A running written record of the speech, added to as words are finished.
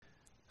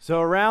So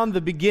around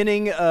the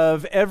beginning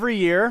of every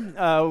year,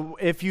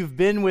 if you've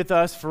been with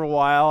us for a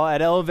while,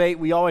 at Elevate,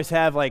 we always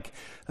have like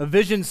a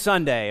Vision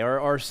Sunday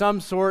or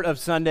some sort of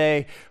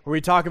Sunday where we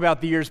talk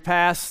about the years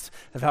past,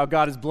 of how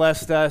God has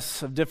blessed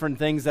us, of different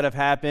things that have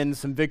happened,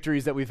 some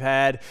victories that we've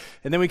had.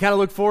 And then we kind of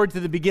look forward to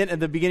the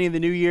beginning of the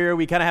new year.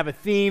 We kind of have a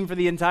theme for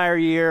the entire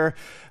year.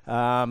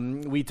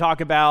 We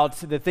talk about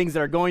the things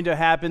that are going to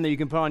happen that you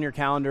can put on your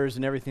calendars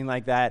and everything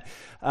like that.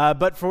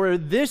 But for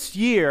this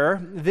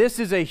year, this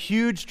is a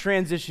huge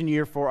transition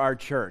year for our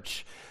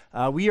church.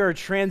 We are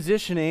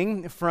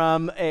transitioning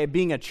from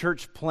being a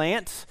church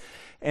plant,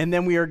 and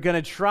then we are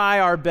going to try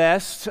our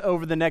best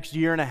over the next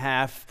year and a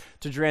half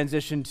to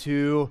transition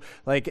to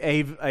like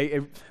I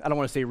don't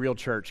want to say real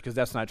church because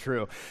that's not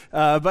true,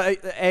 but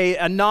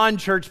a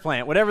non-church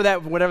plant, whatever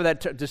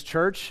that this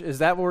church, is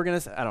that what we're going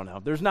to say? I don't know.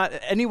 There's not,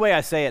 any way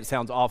I say it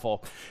sounds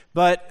awful,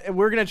 but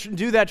we're going to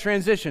do that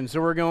transition.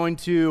 So we're going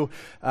to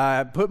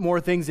put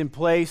more things in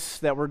place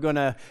that we're going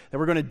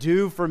to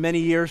do for many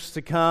years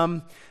to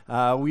come.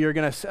 We are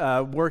going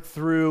to work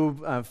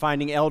through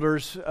finding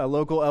elders,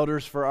 local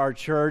elders for our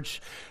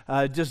church,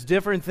 just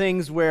different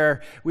things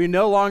where we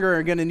no longer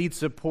are going to need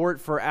support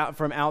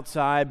from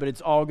outside, but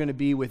it's all going to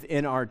be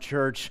within our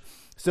church.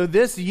 So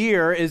this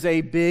year is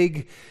a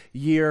big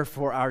year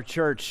for our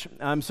church.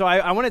 So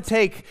I want to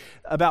take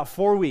about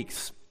 4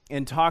 weeks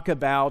and talk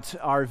about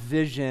our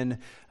vision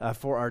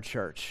for our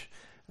church,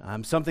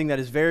 something that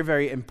is very,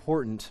 very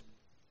important.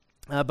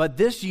 But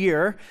this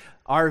year,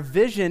 our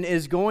vision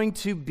is going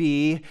to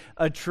be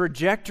a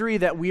trajectory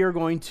that we are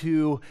going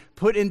to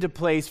put into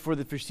place for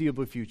the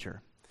foreseeable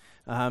future.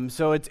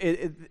 So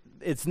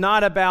it's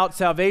not about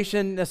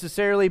salvation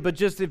necessarily, but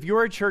just if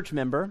you're a church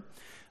member,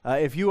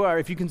 if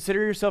you consider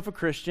yourself a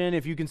Christian,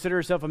 if you consider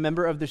yourself a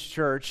member of this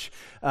church,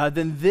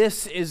 then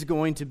this is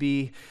going to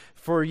be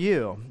for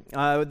you.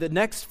 The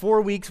next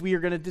 4 weeks, we are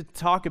going to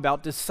talk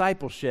about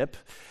discipleship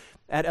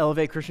at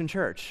Elevate Christian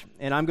Church.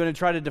 And I'm going to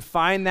try to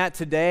define that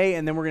today,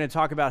 and then we're going to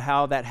talk about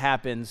how that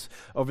happens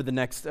over the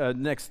next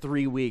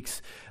 3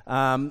 weeks.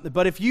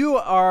 But if you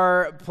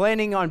are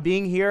planning on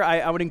being here,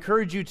 I would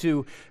encourage you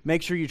to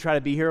make sure you try to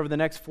be here over the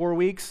next 4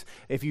 weeks.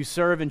 If you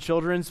serve in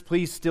children's,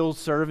 please still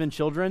serve in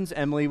children's.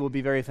 Emily will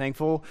be very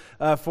thankful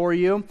for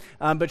you.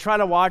 But try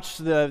to watch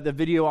the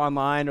video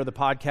online or the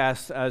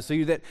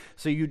podcast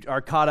so you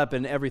are caught up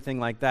in everything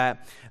like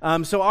that.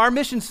 So our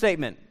mission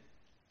statement.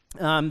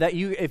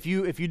 If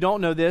you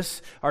don't know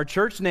this, our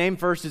church name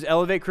first is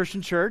Elevate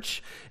Christian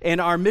Church,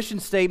 and our mission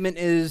statement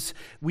is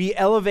we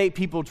elevate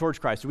people towards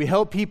Christ. We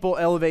help people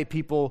elevate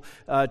people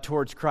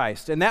towards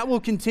Christ, and that will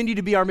continue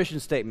to be our mission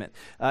statement.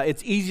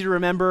 It's easy to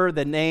remember.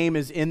 The name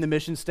is in the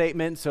mission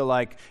statement, so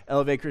like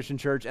Elevate Christian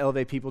Church,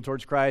 elevate people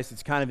towards Christ.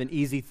 It's kind of an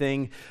easy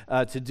thing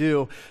to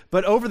do.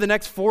 But over the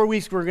next 4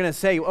 weeks, we're going to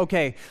say,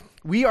 okay,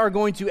 we are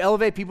going to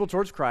elevate people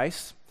towards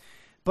Christ.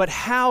 But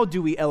how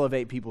do we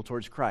elevate people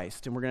towards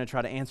Christ? And we're going to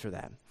try to answer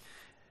that.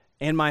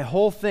 And my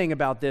whole thing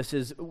about this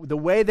is the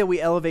way that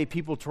we elevate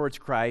people towards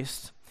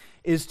Christ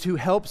is to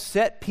help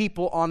set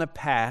people on a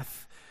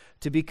path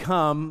to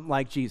become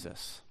like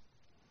Jesus.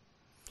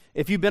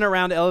 If you've been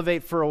around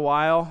Elevate for a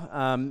while,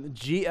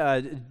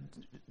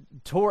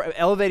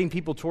 elevating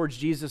people towards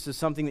Jesus is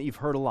something that you've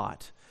heard a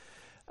lot.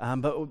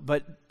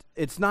 But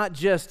it's not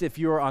just if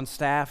you're on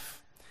staff.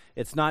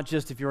 It's not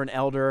just if you're an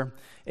elder.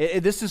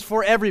 This is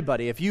for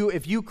everybody. If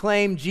you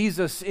claim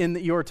Jesus in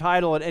your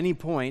title at any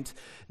point,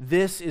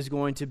 this is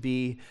going to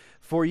be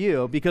for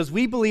you, because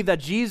we believe that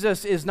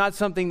Jesus is not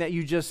something that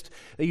you just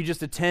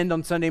attend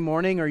on Sunday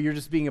morning, or you're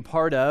just being a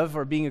part of,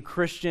 or being a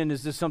Christian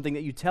is just something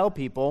that you tell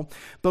people.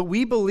 But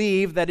we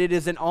believe that it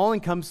is an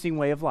all-encompassing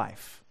way of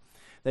life,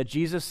 that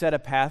Jesus set a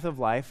path of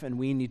life, and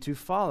we need to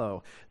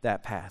follow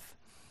that path.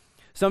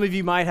 Some of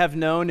you might have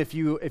known, if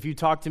you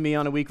talk to me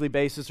on a weekly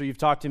basis, or you've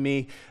talked to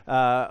me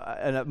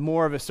at a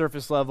more of a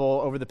surface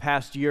level over the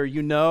past year,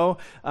 you know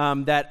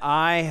that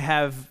I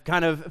have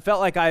kind of felt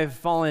like I've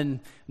fallen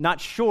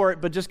not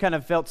short, but just kind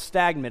of felt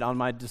stagnant on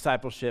my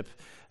discipleship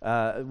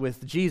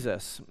with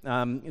Jesus.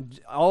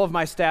 All of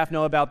my staff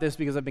know about this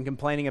because I've been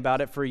complaining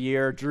about it for a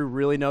year. Drew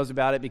really knows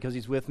about it because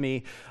he's with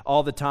me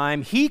all the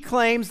time. He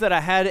claims that I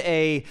had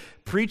a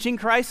preaching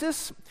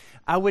crisis.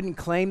 I wouldn't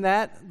claim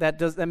that.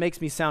 That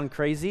makes me sound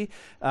crazy.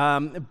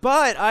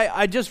 But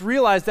I just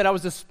realized that I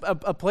was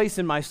a place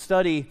in my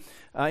study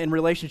in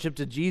relationship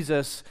to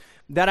Jesus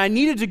that I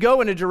needed to go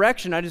in a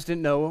direction. I just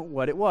didn't know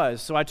what it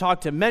was. So I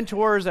talked to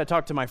mentors. I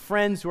talked to my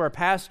friends who are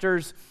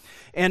pastors.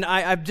 And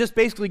I've just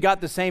basically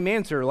got the same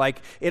answer.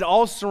 Like, it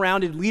all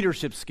surrounded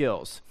leadership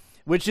skills,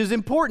 which is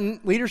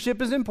important.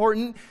 Leadership is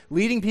important.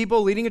 Leading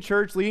people, leading a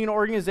church, leading an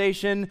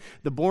organization,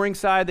 the boring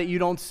side that you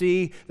don't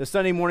see, the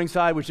Sunday morning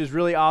side, which is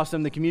really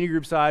awesome, the community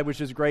group side,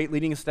 which is great,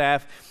 leading a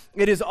staff.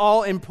 It is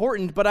all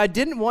important, but I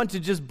didn't want to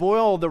just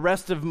boil the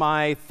rest of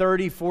my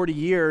 30, 40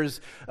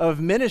 years of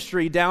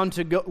ministry down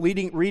to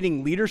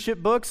reading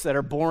leadership books that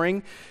are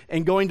boring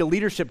and going to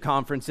leadership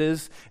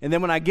conferences. And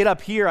then when I get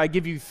up here, I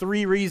give you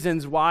 3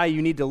 reasons why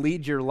you need to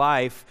lead your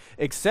life,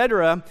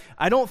 etc.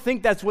 I don't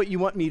think that's what you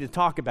want me to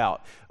talk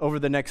about over over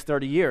the next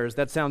 30 years.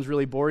 That sounds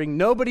really boring.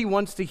 Nobody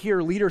wants to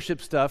hear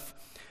leadership stuff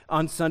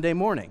on Sunday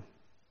morning.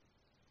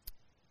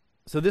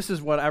 So this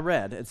is what I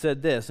read. It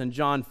said this in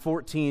John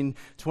 14,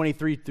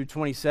 23 through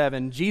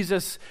 27.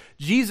 Jesus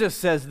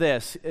says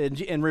this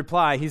in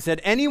reply. He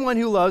said, "Anyone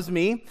who loves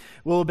me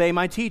will obey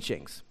my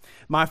teachings.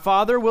 My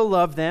Father will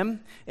love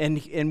them,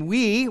 and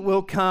we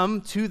will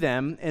come to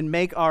them and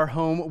make our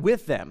home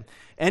with them.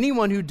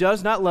 Anyone who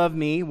does not love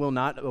me will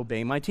not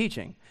obey my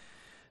teaching.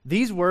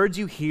 These words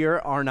you hear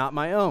are not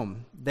my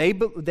own. They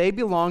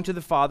belong to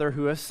the Father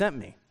who has sent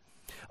me.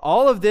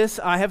 All of this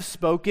I have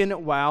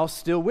spoken while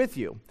still with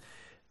you.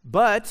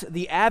 But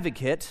the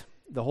advocate,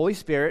 the Holy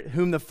Spirit,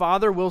 whom the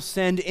Father will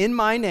send in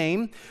my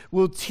name,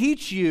 will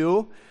teach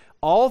you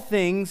all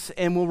things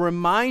and will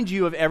remind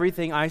you of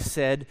everything I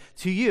said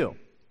to you.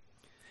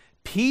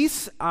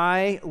 Peace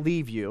I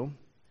leave you,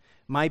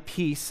 my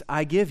peace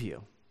I give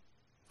you.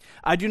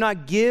 I do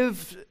not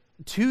give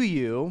to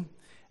you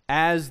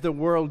as the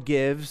world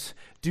gives.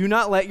 Do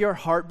not let your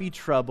heart be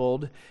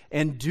troubled,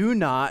 and do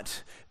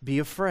not be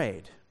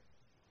afraid."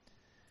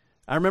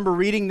 I remember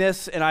reading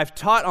this, and I've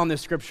taught on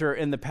this scripture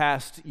in the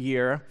past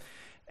year,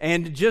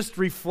 and just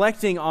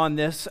reflecting on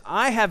this,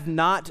 I have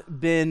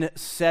not been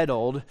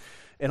settled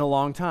in a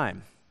long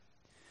time.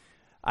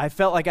 I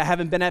felt like I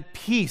haven't been at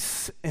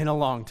peace in a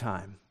long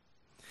time.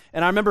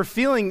 And I remember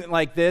feeling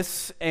like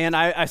this, and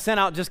I sent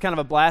out just kind of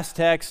a blast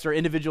text or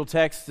individual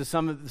text to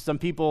some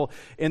people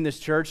in this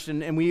church,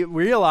 and we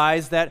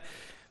realized that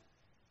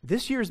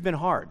this year's been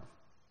hard,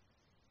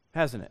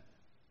 hasn't it?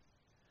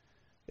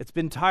 It's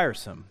been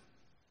tiresome.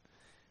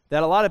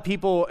 That a lot of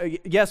people,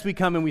 yes, we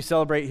come and we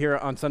celebrate here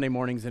on Sunday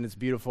mornings, and it's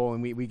beautiful,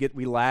 and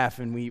we laugh,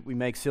 and we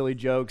make silly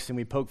jokes, and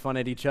we poke fun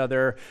at each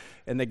other,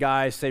 and the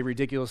guys say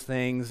ridiculous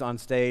things on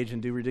stage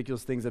and do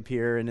ridiculous things up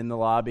here and in the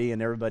lobby,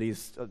 and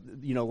everybody's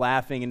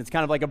laughing, and it's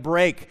kind of like a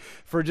break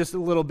for just a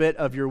little bit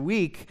of your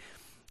week.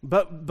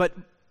 But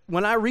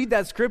when I read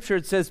that scripture,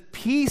 it says,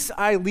 "Peace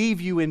I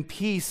leave you, and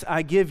peace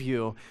I give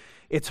you."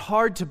 It's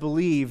hard to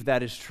believe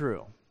that is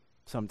true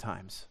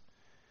sometimes.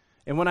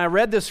 And when I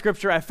read this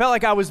scripture, I felt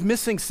like I was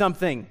missing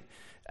something.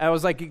 I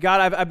was like,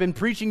 God, I've been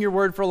preaching your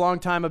word for a long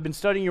time. I've been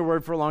studying your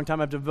word for a long time.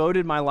 I've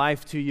devoted my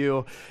life to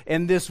you.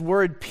 And this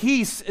word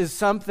peace is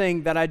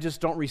something that I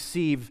just don't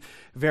receive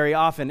very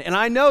often. And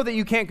I know that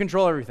you can't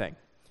control everything.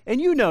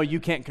 And you know you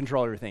can't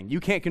control everything. You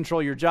can't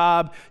control your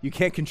job. You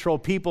can't control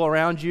people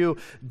around you,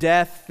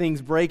 death,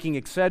 things breaking,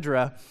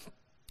 etc.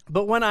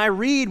 But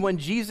when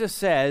Jesus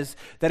says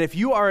that if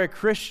you are a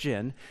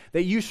Christian,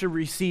 that you should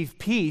receive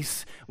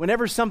peace,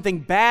 whenever something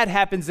bad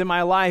happens in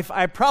my life,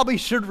 I probably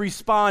should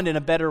respond in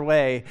a better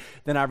way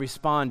than I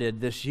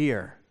responded this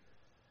year.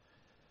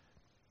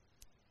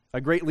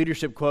 A great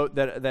leadership quote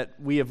that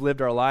we have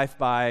lived our life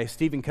by,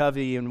 Stephen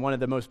Covey, in one of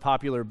the most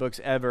popular books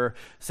ever,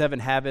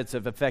 7 Habits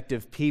of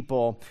Effective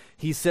People.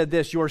 He said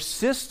this: "Your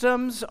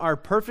systems are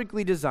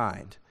perfectly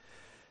designed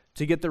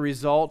to get the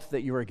result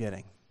that you are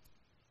getting."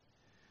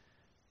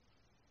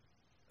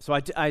 So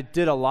I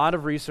did a lot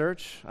of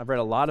research, I've read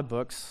a lot of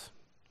books,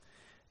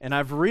 and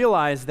I've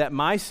realized that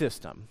my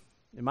system,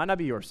 it might not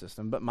be your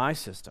system, but my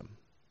system,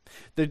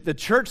 the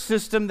church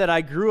system that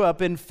I grew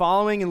up in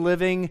following and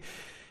living,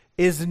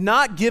 is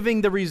not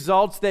giving the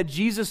results that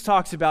Jesus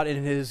talks about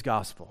in his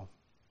gospel.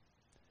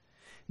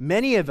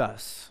 Many of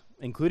us,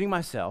 including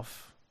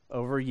myself,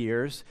 over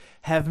years,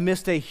 have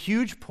missed a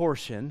huge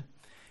portion,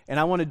 and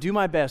I want to do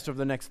my best over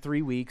the next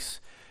 3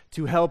 weeks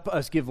to help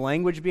us give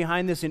language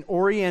behind this and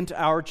orient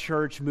our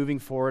church moving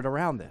forward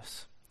around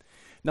this.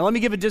 Now, let me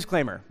give a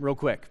disclaimer real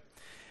quick.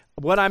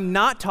 What I'm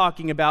not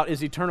talking about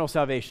is eternal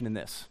salvation in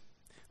this.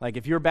 Like,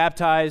 if you're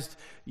baptized,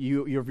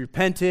 you've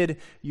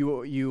repented,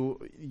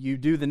 you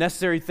do the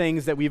necessary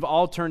things that we've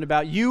all turned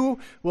about, you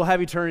will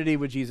have eternity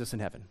with Jesus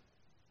in heaven.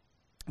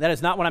 That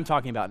is not what I'm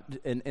talking about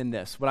in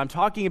this. What I'm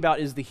talking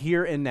about is the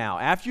here and now.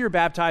 After you're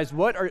baptized,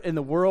 what in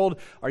the world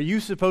are you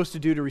supposed to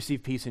do to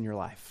receive peace in your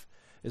life?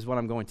 Is what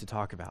I'm going to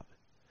talk about.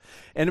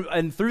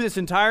 And through this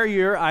entire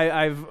year,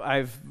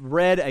 I've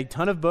read a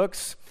ton of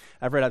books.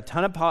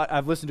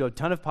 I've listened to a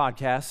ton of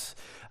podcasts.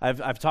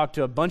 I've talked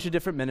to a bunch of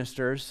different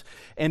ministers,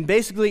 and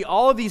basically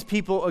all of these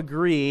people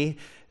agree,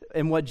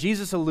 and what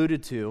Jesus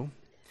alluded to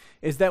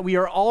is that we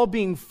are all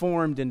being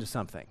formed into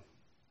something.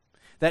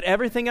 That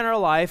everything in our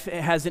life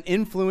has an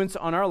influence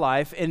on our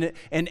life, and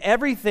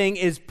everything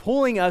is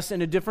pulling us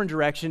in a different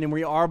direction, and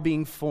we are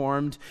being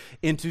formed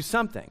into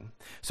something.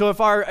 So if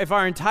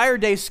our entire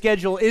day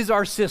schedule is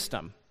our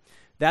system,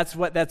 that's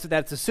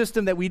a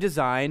system that we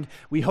designed.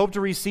 We hope to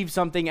receive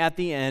something at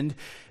the end.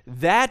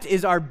 That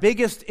is our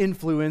biggest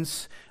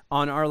influence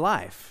on our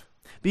life,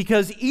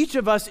 because each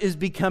of us is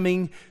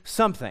becoming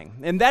something.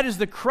 And that is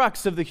the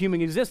crux of the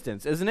human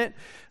existence, isn't it?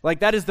 Like,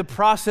 that is the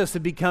process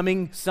of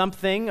becoming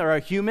something or a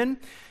human.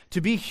 To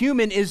be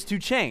human is to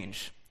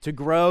change, to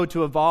grow,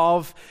 to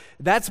evolve.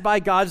 That's by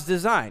God's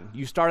design.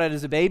 You start out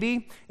as a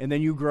baby, and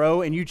then you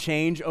grow and you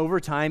change over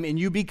time, and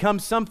you become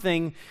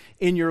something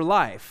in your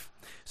life.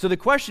 So the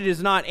question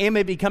is not, am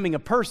I becoming a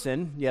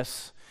person?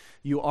 Yes,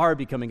 you are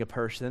becoming a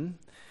person.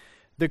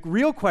 The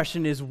real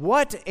question is,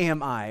 what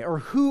am I, or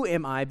who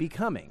am I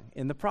becoming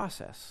in the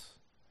process?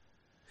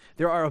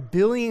 There are a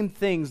billion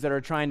things that are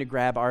trying to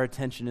grab our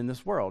attention in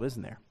this world,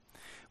 isn't there?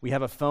 We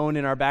have a phone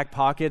in our back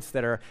pockets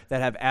that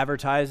have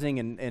advertising,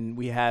 and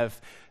we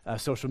have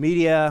social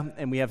media,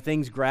 and we have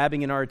things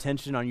grabbing in our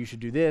attention on you should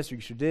do this, or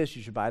you should this,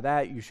 you should buy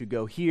that, you should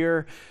go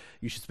here,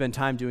 you should spend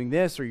time doing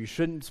this, or you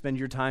shouldn't spend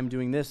your time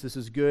doing this. This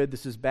is good,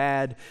 this is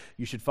bad.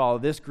 You should follow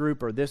this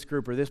group or this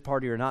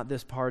party or not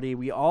this party.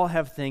 We all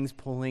have things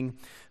pulling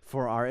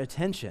for our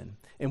attention,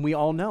 and we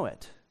all know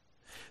it.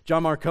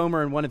 John Mark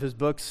Comer, in one of his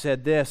books,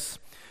 said this: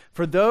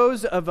 "For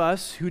those of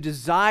us who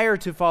desire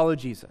to follow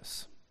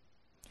Jesus,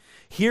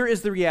 here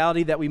is the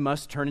reality that we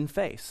must turn and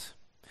face.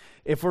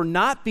 If we're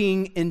not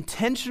being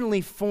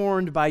intentionally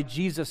formed by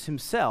Jesus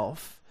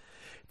himself,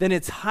 then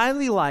it's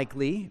highly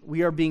likely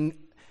we are being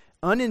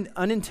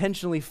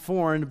unintentionally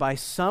formed by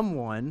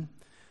someone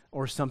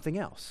or something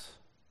else."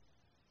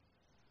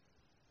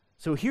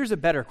 So here's a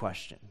better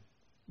question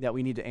that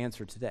we need to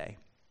answer today.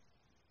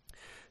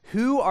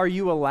 Who are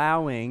you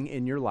allowing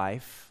in your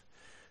life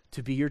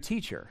to be your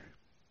teacher?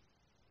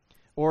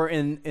 Or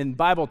in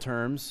Bible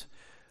terms,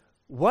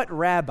 what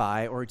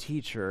rabbi or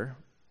teacher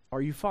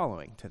are you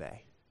following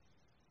today?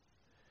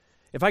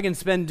 If I can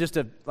spend just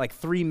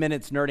 3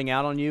 minutes nerding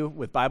out on you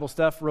with Bible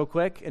stuff real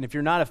quick, and if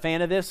you're not a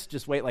fan of this,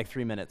 just wait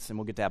 3 minutes and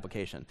we'll get to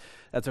application.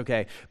 That's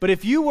okay. But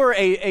if you were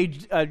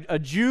a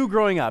Jew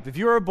growing up, if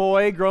you were a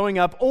boy growing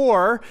up,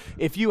 or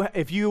if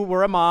you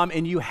were a mom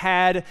and you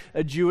had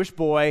a Jewish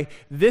boy,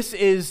 this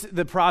is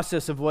the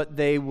process of what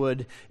they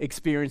would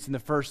experience in the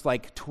first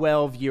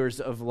 12 years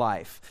of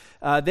life.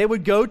 They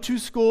would go to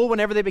school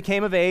whenever they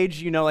became of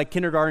age,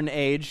 kindergarten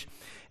age.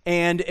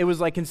 And it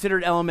was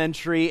considered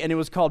elementary, and it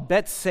was called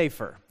Bet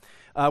Sefer,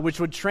 which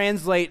would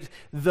translate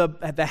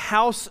the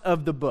house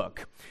of the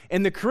book.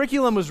 And the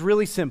curriculum was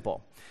really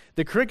simple.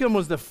 The curriculum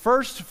was the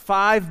first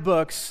 5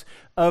 books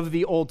of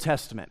the Old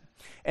Testament.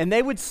 And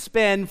they would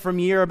spend from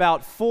year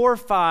about 4 or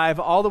 5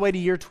 all the way to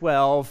year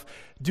 12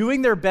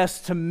 doing their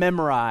best to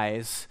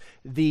memorize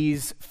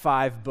these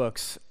 5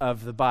 books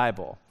of the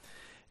Bible.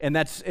 And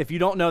that's, if you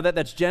don't know that,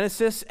 that's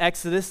Genesis,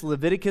 Exodus,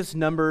 Leviticus,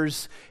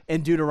 Numbers,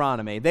 and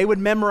Deuteronomy. They would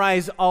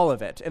memorize all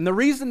of it. And the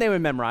reason they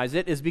would memorize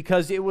it is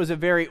because it was a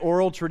very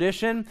oral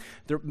tradition.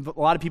 A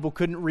lot of people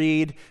couldn't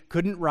read,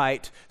 couldn't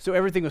write, so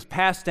everything was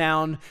passed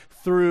down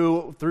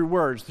through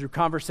words, through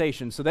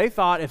conversation. So they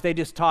thought if they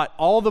just taught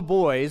all the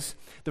boys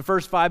the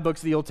first 5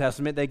 books of the Old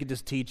Testament, they could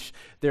just teach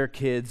their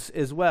kids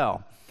as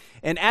well.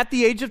 And at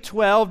the age of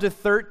 12 to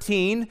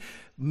 13,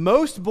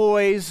 most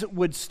boys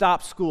would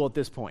stop school at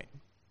this point.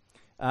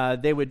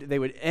 They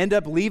would end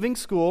up leaving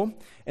school,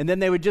 and then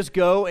they would just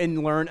go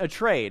and learn a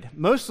trade.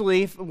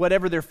 Mostly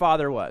whatever their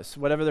father was.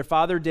 Whatever their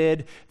father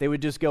did, they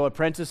would just go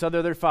apprentice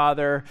under their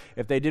father.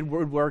 If they did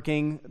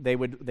woodworking, they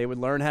would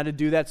learn how to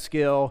do that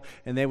skill,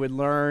 and they would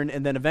learn,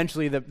 and then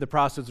eventually the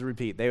process would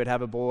repeat. They would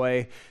have a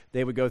boy,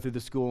 they would go through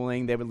the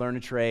schooling, they would learn a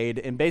trade,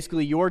 and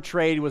basically your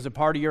trade was a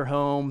part of your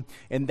home,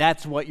 and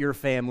that's what your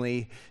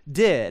family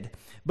did.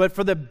 But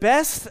for the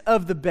best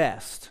of the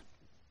best,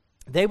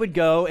 they would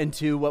go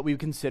into what we would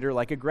consider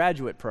like a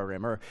graduate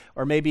program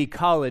or maybe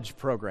college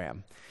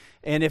program.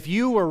 And if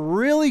you were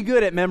really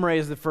good at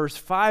memorizing the first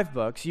 5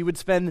 books, you would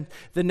spend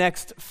the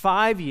next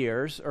 5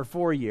 years or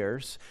 4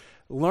 years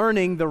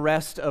learning the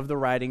rest of the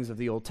writings of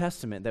the Old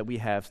Testament that we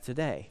have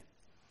today.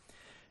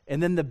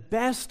 And then the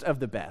best of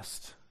the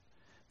best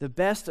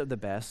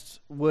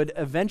would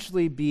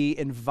eventually be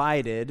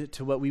invited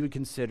to what we would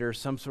consider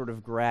some sort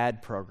of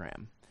grad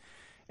program.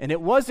 And it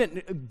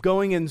wasn't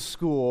going in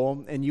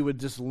school and you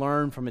would just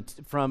learn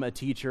from a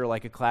teacher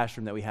like a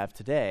classroom that we have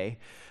today.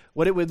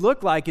 What it would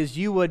look like is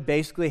you would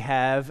basically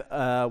have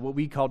what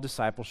we call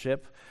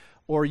discipleship,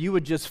 or you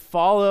would just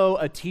follow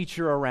a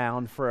teacher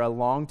around for a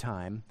long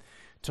time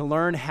to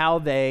learn how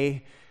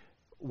they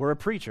were a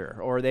preacher,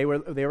 or they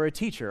were a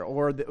teacher,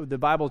 or the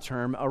Bible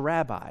term, a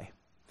rabbi.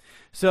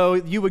 So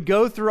you would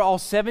go through all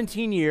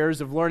 17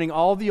 years of learning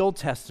all the Old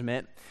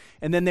Testament,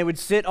 and then they would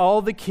sit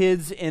all the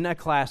kids in a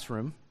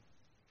classroom.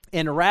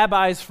 And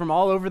rabbis from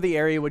all over the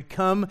area would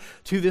come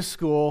to this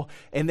school,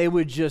 and they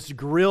would just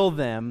grill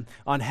them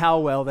on how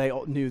well they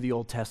knew the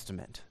Old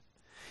Testament.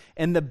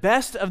 And the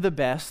best of the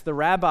best, the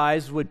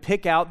rabbis would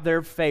pick out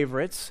their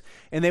favorites,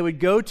 and they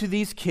would go to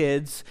these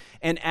kids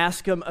and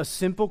ask them a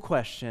simple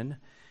question,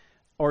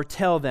 or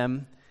tell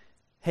them,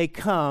 "Hey,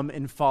 come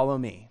and follow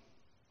me."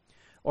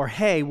 Or,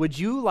 "Hey, would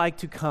you like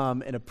to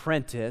come and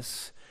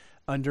apprentice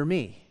under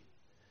me?"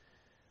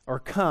 Or,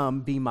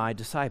 "Come, be my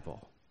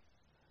disciple."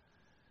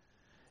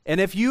 And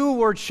if you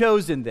were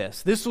chosen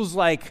this was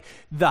like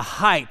the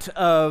height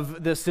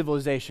of the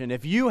civilization.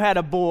 If you had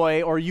a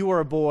boy or you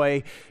were a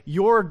boy,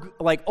 your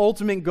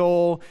ultimate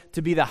goal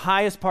to be the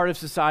highest part of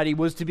society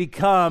was to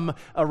become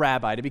a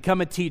rabbi, to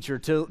become a teacher,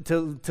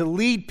 to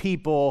lead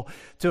people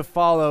to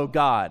follow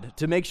God,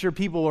 to make sure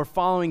people were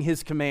following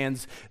his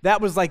commands. That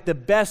was like the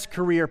best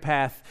career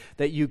path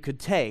that you could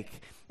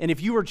take. And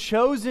if you were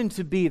chosen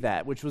to be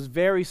that, which was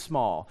very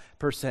small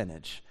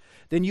percentage,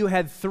 then you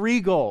had 3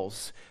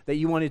 goals that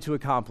you wanted to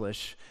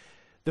accomplish.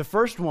 The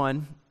first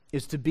one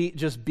is to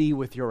just be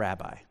with your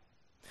rabbi.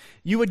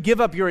 You would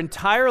give up your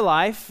entire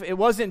life. It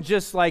wasn't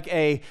just like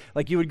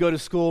you would go to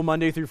school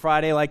Monday through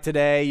Friday like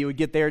today. You would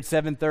get there at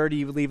 7:30,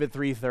 you would leave at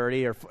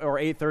 3:30 or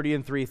 8:30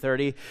 and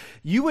 3:30.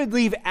 You would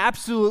leave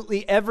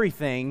absolutely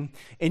everything,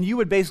 and you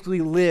would basically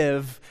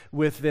live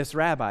with this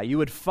rabbi. You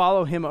would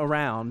follow him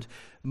around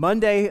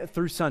Monday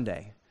through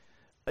Sunday.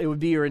 It would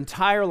be your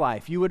entire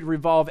life. You would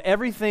revolve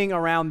everything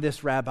around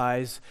this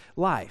rabbi's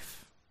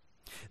life.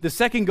 The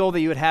second goal that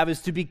you would have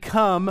is to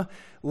become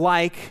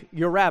like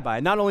your rabbi.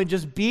 Not only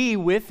just be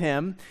with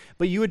him,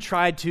 but you would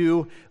try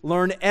to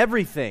learn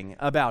everything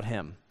about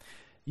him.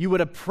 You would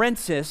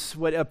apprentice,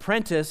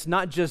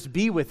 not just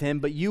be with him,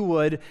 but you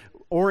would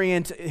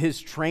orient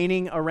his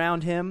training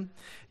around him.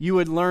 You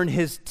would learn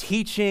his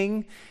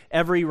teaching.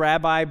 Every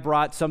rabbi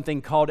brought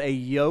something called a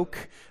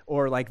yoke,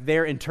 or like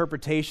their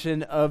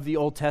interpretation of the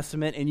Old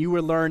Testament, and you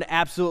would learn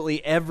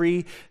absolutely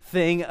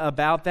everything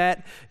about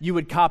that. You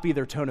would copy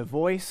their tone of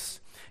voice.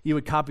 You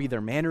would copy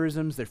their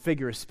mannerisms, their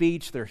figure of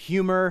speech, their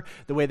humor,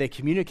 the way they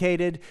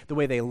communicated, the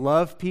way they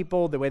loved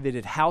people, the way they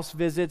did house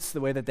visits,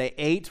 the way that they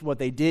ate, what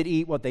they did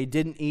eat, what they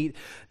didn't eat.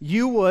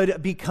 You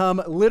would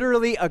become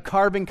literally a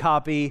carbon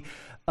copy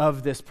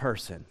of this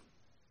person.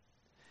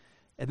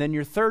 And then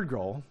your third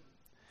goal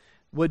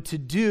would to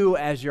do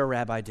as your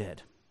rabbi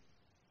did.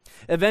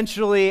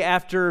 Eventually,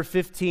 after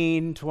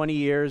 15, 20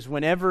 years,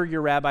 whenever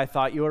your rabbi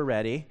thought you were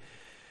ready,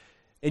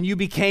 and you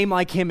became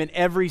like him in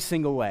every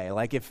single way.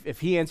 Like if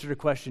he answered a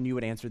question, you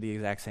would answer the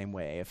exact same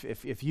way.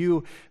 If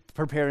you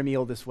prepared a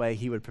meal this way,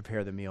 he would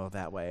prepare the meal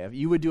that way. If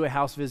you would do a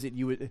house visit,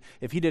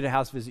 if he did a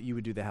house visit, you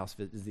would do the house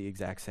visit the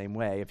exact same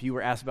way. If you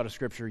were asked about a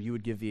scripture, you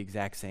would give the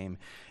exact same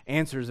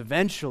answers.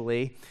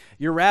 Eventually,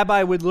 your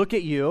rabbi would look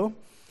at you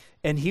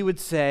and he would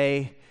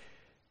say,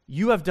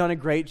 "You have done a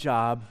great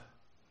job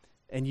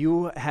and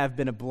you have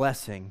been a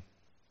blessing.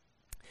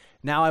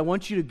 Now I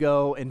want you to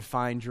go and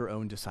find your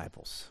own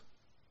disciples."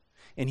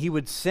 And he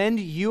would send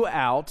you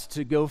out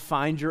to go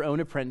find your own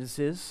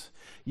apprentices.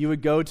 You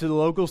would go to the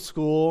local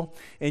school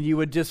and you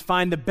would just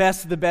find the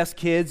best of the best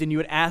kids and you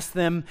would ask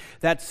them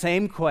that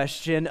same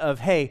question of,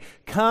 "Hey,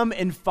 come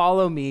and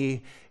follow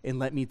me and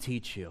let me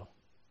teach you."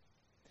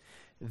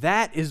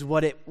 That is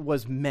what it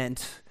was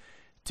meant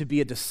to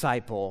be a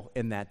disciple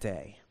in that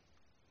day.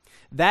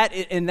 That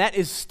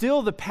is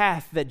still the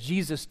path that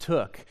Jesus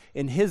took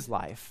in his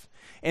life.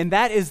 And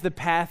that is the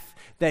path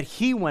that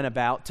he went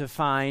about to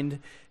find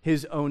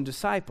his own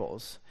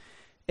disciples.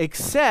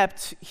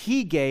 Except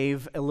he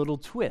gave a little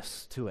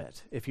twist to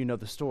it, if you know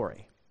the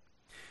story.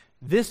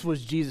 This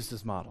was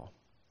Jesus' model.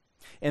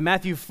 In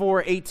Matthew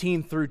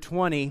 4:18 through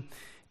 20,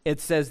 it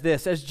says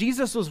this: "As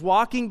Jesus was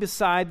walking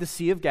beside the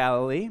Sea of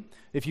Galilee,"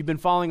 if you've been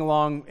following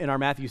along in our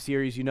Matthew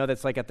series, you know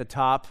that's like at the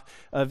top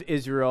of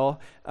Israel.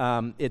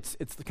 It's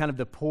the kind of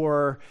the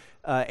poor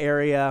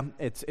area.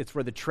 It's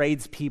where the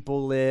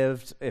tradespeople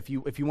lived. If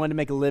you wanted to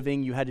make a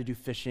living, you had to do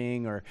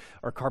fishing or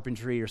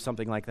carpentry or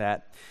something like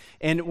that.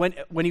 And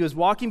when he was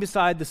walking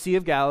beside the Sea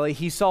of Galilee,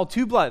 he saw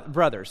two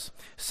brothers,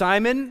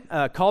 Simon,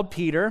 called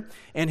Peter,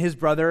 and his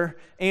brother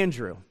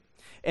Andrew.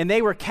 And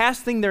they were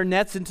casting their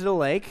nets into the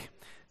lake,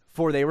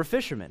 for they were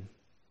fishermen.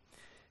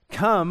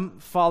 "Come,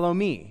 follow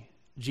me,"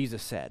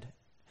 Jesus said,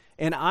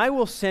 "and I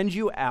will send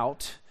you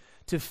out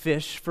to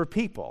fish for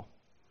people."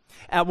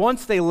 At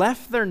once they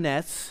left their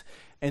nets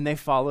and they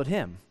followed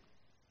him.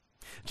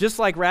 Just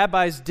like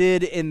rabbis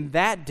did in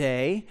that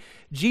day,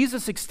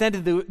 Jesus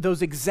extended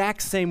those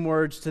exact same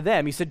words to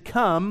them. He said,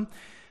 "Come,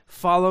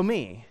 follow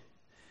me."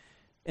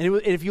 And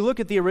if you look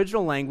at the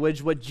original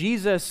language, what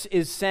Jesus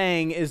is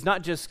saying is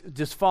not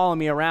just follow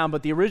me around,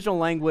 but the original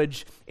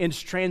language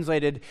is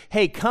translated,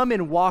 "Hey, come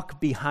and walk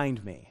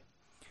behind me."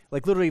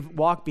 Like literally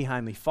walk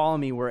behind me, follow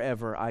me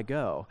wherever I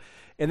go.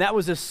 And that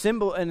was a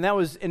symbol, and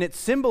it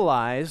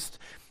symbolized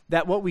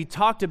that what we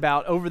talked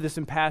about over this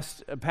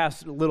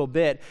past little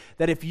bit,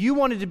 that if you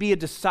wanted to be a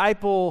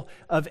disciple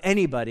of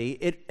anybody,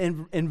 it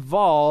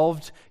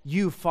involved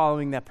you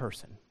following that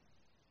person.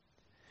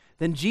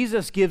 Then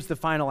Jesus gives the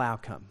final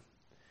outcome.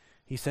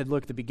 He said,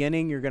 "Look, at the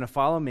beginning, you're going to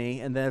follow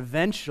me, and then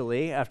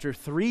eventually, after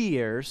 3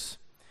 years,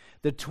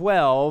 the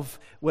 12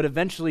 would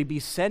eventually be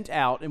sent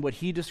out in what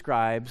he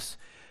describes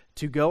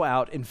to go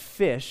out and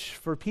fish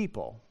for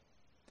people,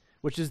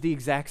 which is the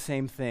exact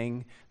same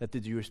thing that the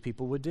Jewish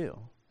people would do.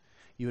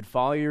 You would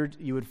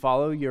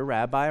follow your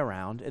rabbi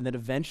around, and then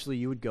eventually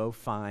you would go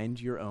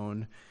find your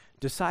own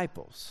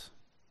disciples.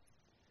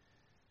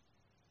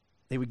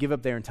 They would give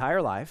up their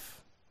entire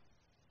life.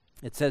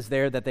 It says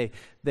there that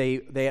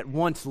they at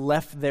once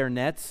left their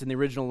nets. In the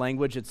original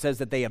language, it says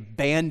that they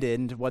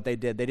abandoned what they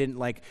did. They didn't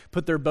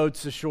put their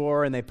boats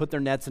ashore and they put their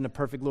nets in a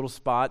perfect little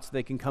spot so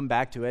they can come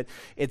back to it.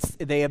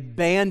 They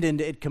abandoned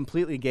it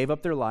completely, gave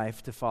up their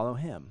life to follow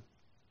him.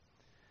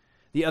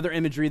 The other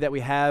imagery that we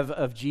have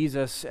of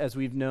Jesus, as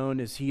we've known,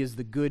 is he is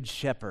the good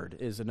shepherd,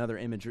 is another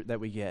image that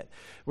we get,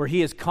 where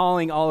he is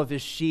calling all of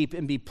his sheep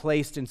and be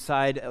placed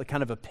inside a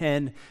kind of a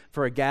pen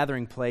for a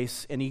gathering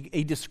place, and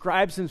he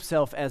describes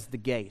himself as the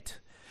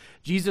gate.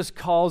 Jesus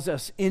calls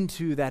us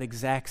into that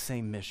exact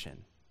same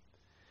mission.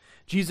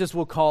 Jesus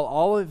will call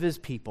all of his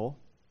people,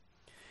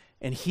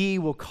 and he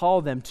will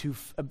call them to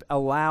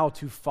allow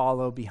to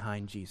follow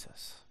behind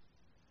Jesus.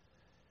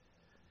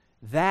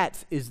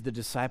 That is the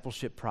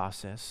discipleship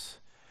process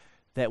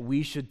that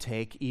we should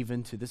take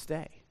even to this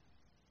day.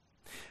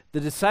 The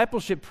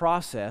discipleship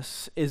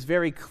process is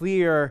very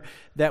clear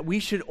that we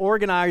should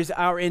organize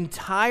our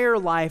entire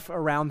life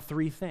around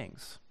three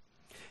things.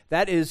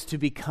 That is to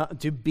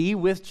be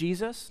with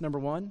Jesus, number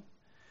one.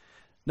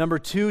 Number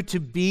two,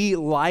 to be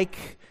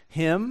like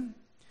him.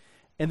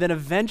 And then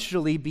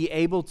eventually be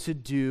able to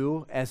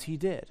do as he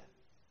did.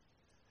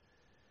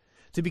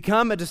 To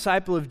become a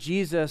disciple of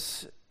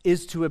Jesus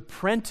is to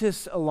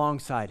apprentice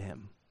alongside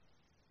him.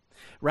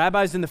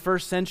 Rabbis in the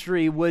first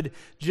century would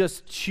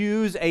just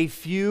choose a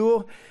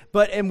few,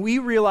 and we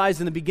realize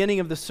in the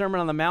beginning of the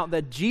Sermon on the Mount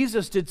that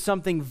Jesus did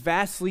something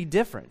vastly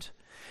different.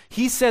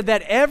 He said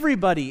that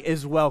everybody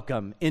is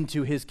welcome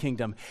into his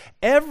kingdom.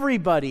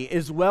 Everybody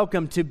is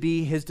welcome to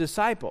be his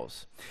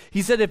disciples.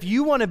 He said, if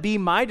you want to be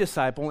my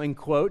disciple, in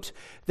quote,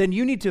 then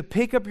you need to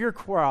pick up your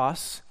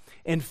cross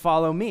and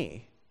follow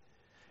me.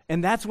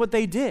 And that's what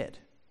they did.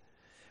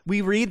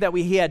 We read that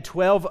he had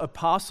 12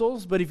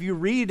 apostles, but if you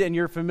read and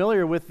you're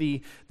familiar with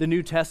the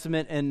New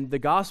Testament and the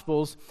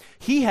Gospels,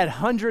 he had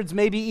hundreds,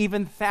 maybe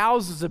even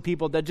thousands of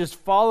people that just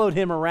followed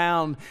him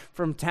around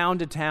from town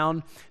to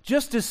town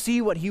just to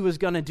see what he was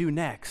going to do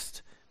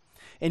next.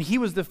 And he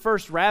was the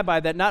first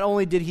rabbi that not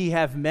only did he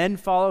have men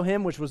follow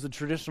him, which was the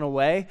traditional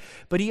way,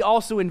 but he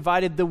also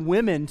invited the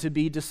women to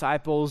be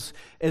disciples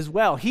as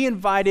well. He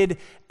invited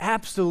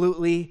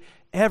absolutely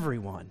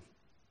everyone.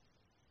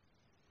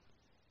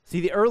 See,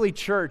 the early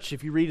church,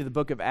 if you read the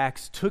book of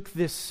Acts, took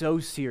this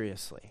so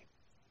seriously.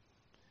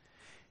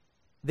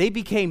 They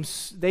became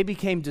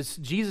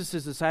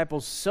Jesus'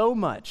 disciples so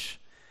much,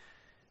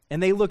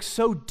 and they looked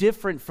so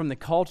different from the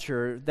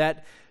culture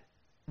that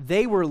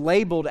they were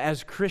labeled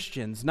as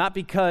Christians, not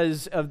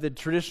because of the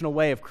traditional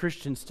way of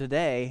Christians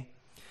today,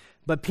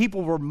 but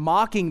people were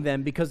mocking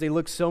them because they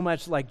looked so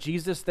much like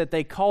Jesus that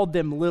they called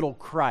them little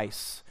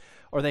Christs,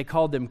 or they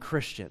called them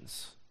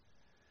Christians.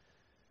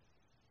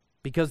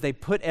 Because they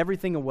put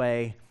everything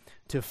away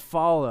to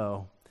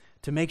follow,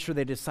 to make sure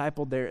they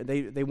discipled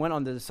they went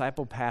on the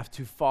disciple path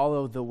to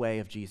follow the way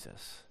of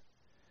Jesus.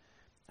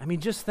 I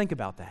mean, just think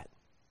about that.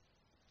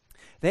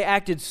 They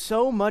acted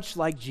so much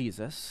like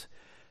Jesus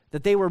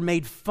that they were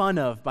made fun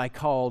of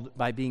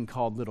by being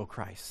called little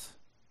Christs.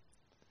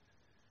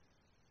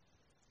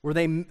 Where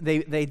they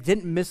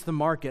didn't miss the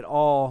mark at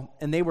all,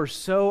 and they were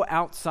so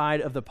outside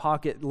of the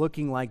pocket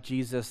looking like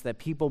Jesus that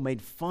people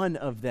made fun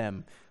of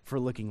them for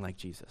looking like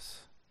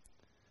Jesus.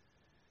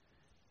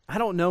 I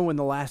don't know when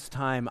the last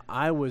time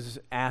I was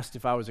asked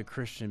if I was a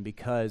Christian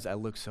because I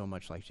look so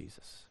much like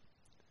Jesus.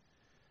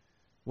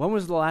 When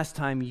was the last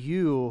time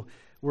you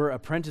were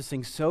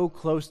apprenticing so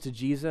close to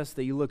Jesus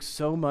that you look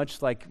so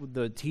much like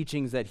the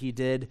teachings that he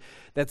did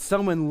that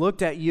someone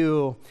looked at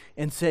you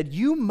and said,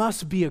 you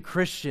must be a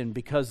Christian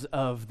because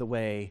of the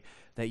way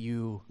that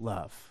you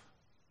love?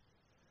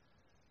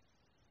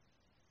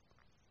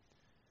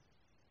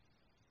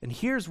 And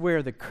here's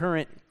where the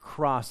current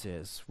cross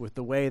is with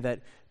the way that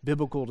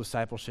biblical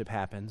discipleship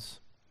happens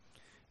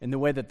and the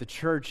way that the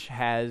church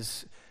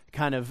has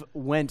kind of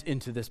went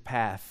into this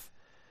path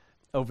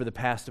over the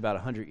past about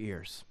 100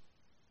 years.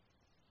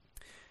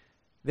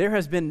 There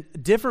has been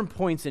different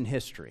points in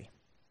history,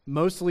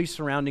 mostly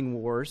surrounding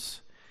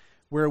wars,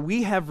 where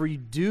we have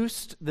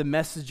reduced the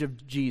message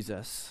of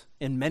Jesus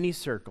in many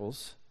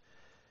circles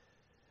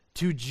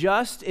to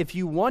just, if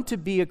you want to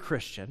be a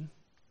Christian,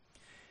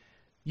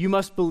 you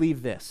must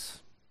believe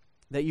this,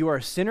 that you are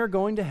a sinner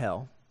going to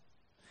hell,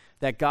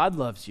 that God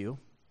loves you,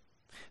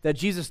 that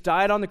Jesus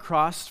died on the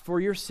cross for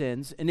your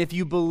sins, and if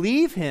you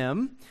believe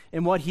him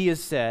and what he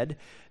has said,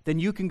 then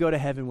you can go to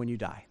heaven when you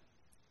die.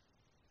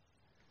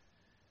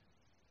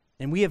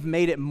 And we have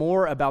made it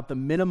more about the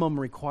minimum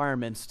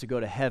requirements to go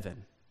to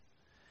heaven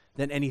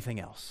than anything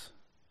else.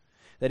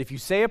 That if you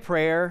say a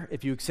prayer,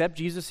 if you accept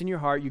Jesus in your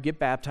heart, you get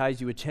baptized,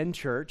 you attend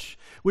church,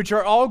 which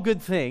are all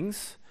good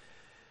things,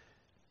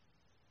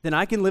 then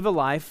I can live a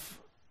life,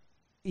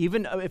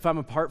 even if I'm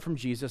apart from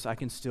Jesus, I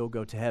can still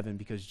go to heaven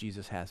because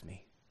Jesus has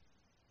me.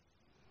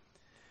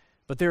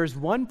 But there is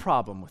one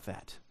problem with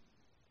that.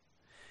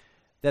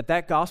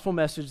 That gospel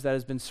message that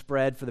has been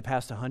spread for the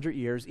past 100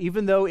 years,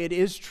 even though it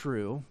is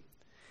true,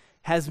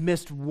 has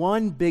missed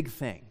one big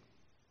thing.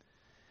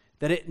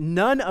 That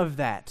none of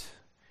that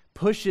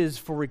pushes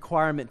for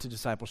requirement to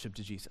discipleship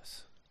to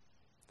Jesus.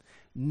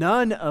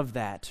 None of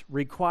that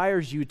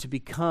requires you to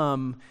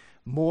become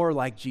more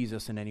like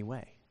Jesus in any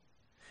way.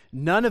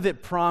 None of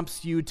it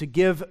prompts you to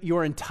give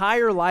your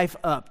entire life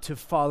up to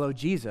follow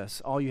Jesus.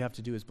 All you have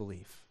to do is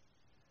believe.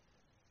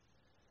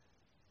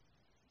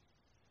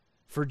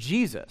 For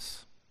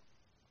Jesus,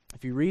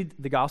 if you read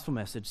the gospel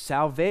message,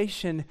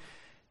 salvation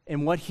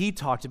and what he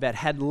talked about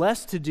had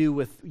less to do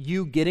with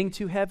you getting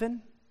to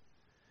heaven,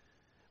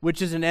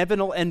 which is an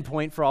inevitable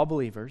endpoint for all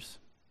believers.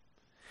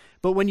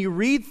 But when you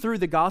read through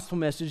the gospel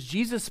message,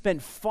 Jesus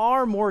spent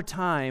far more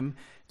time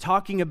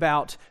talking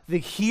about the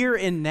here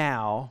and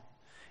now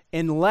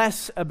and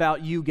less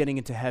about you getting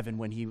into heaven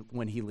when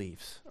he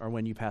leaves or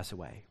when you pass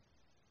away.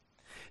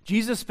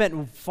 Jesus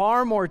spent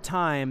far more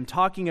time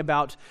talking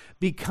about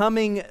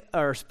becoming,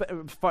 or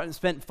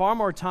spent far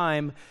more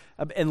time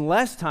and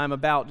less time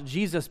about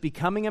Jesus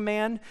becoming a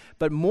man,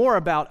 but more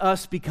about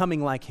us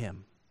becoming like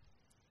him.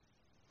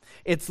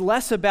 It's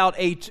less about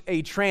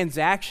a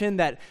transaction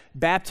that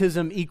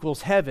baptism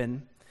equals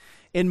heaven,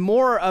 and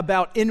more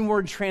about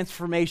inward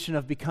transformation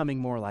of becoming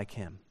more like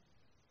him.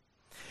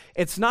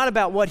 It's not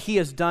about what he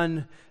has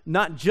done,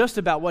 not just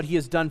about what he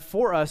has done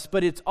for us,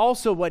 but it's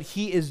also what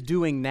he is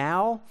doing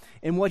now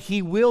and what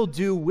he will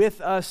do with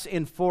us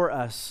and for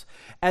us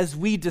as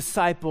we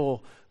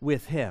disciple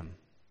with him.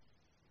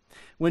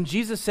 When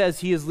Jesus says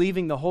he is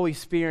leaving the Holy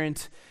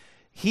Spirit,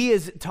 he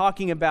is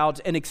talking about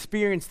an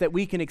experience that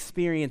we can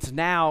experience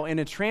now and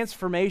a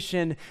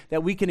transformation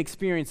that we can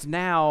experience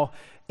now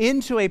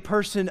into a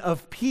person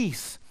of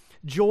peace,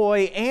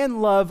 joy,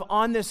 and love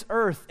on this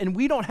earth, and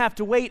we don't have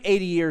to wait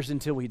 80 years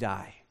until we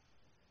die.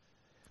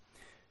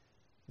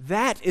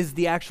 That is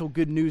the actual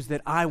good news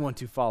that I want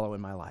to follow in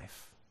my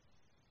life.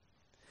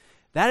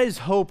 That is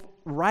hope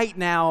right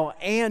now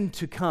and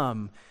to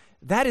come.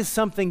 That is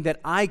something that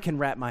I can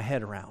wrap my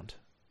head around.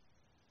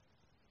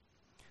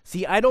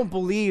 See, I don't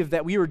believe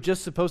that we were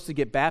just supposed to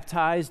get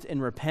baptized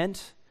and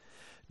repent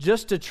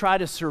just to try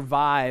to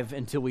survive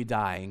until we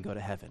die and go to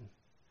heaven.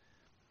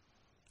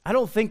 I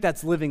don't think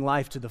that's living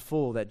life to the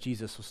full that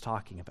Jesus was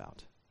talking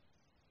about.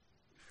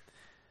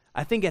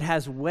 I think it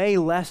has way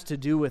less to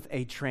do with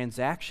a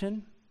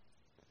transaction,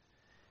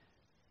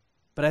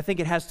 but I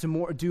think it has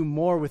to do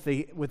more with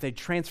a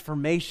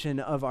transformation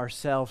of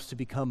ourselves to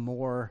become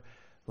more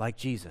like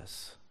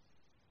Jesus.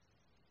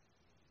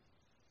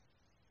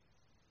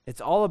 It's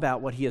all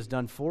about what he has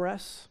done for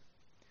us,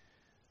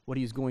 what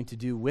he is going to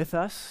do with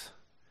us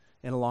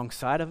and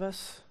alongside of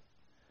us,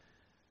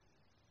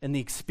 and the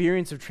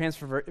experience of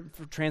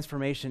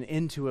transformation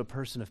into a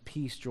person of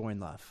peace, joy, and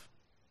love.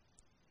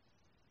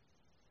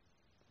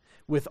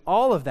 With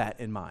all of that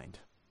in mind,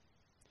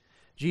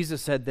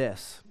 Jesus said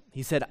this.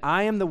 He said,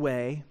 I am the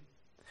way,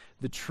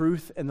 the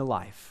truth, and the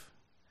life.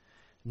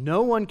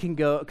 No one can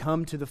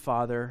come to the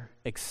Father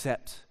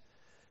except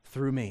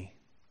through me.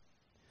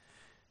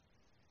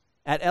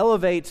 At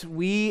Elevate,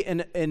 we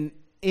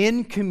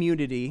in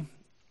community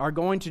are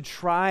going to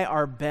try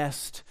our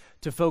best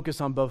to focus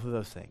on both of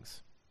those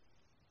things.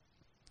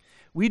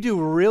 We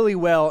do really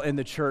well in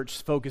the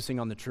church focusing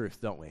on the truth,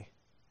 don't we?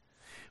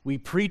 We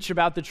preach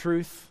about the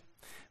truth.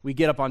 We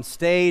get up on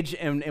stage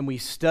and we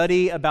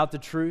study about the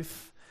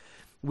truth.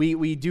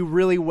 We do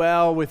really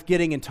well with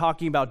getting and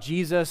talking about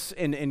Jesus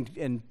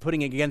and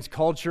putting it against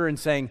culture and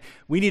saying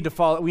we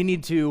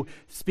need to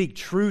speak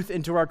truth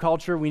into our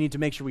culture. We need to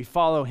make sure we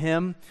follow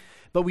him.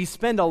 But we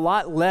spend a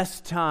lot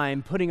less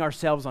time putting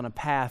ourselves on a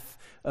path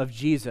of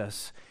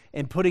Jesus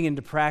and putting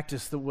into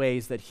practice the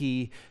ways that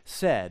he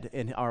said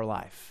in our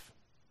life.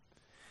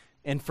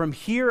 And from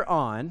here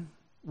on,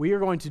 we are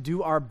going to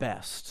do our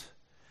best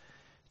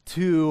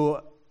to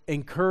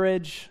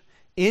encourage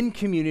in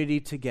community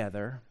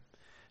together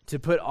to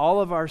put all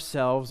of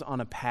ourselves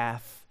on a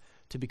path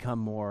to become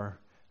more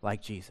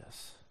like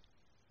Jesus.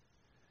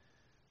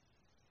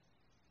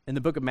 In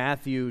the book of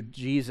Matthew,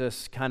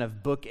 Jesus kind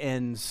of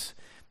bookends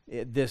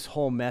this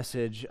whole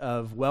message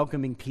of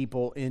welcoming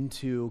people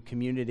into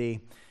community.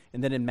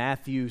 And then in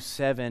Matthew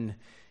 7,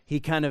 he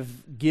kind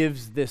of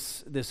gives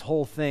this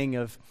whole thing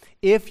of,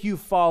 if you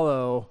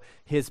follow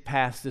his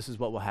path, this is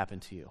what will happen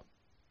to you.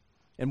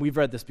 And we've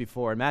read this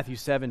before. In Matthew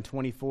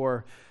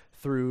 7:24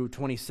 through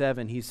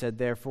 27, he said,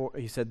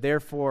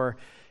 therefore,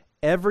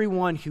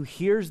 everyone who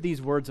hears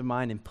these words of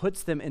mine and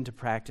puts them into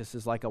practice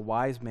is like a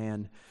wise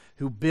man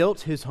who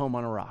built his home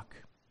on a rock.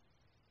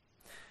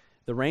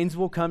 The rains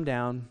will come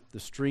down, the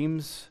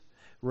streams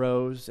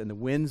rose, and the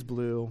winds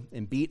blew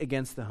and beat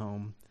against the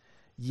home.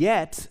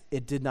 Yet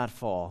it did not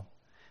fall,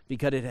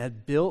 because it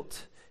had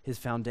built his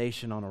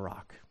foundation on a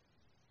rock.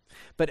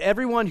 But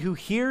everyone who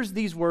hears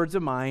these words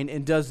of mine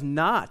and does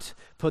not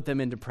put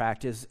them into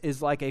practice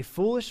is like a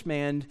foolish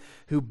man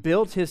who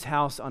built his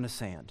house on a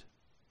sand.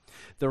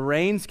 The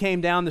rains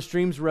came down, the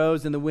streams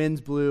rose, and the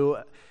winds blew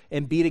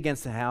and beat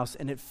against the house,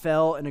 and it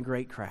fell in a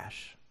great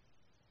crash.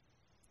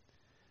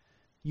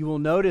 You will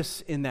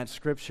notice in that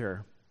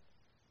scripture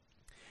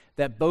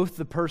that both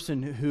the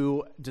person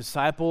who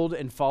discipled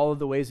and followed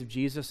the ways of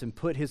Jesus and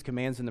put his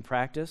commands into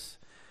practice,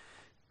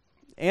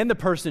 and the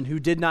person who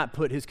did not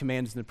put his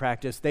commands into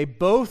practice, they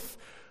both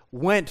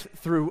went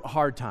through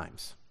hard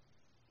times.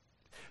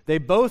 They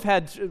both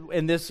had,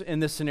 in this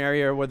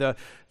scenario where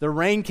the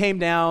rain came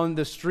down,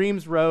 the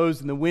streams rose,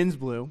 and the winds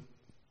blew,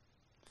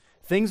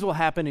 things will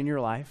happen in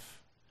your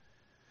life.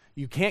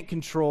 You can't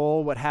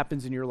control what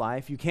happens in your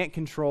life. You can't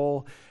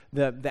control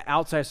the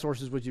outside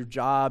sources with your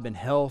job and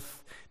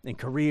health and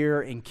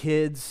career and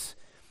kids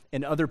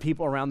and other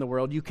people around the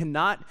world. You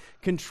cannot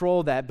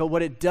control that. But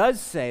what it does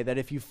say, that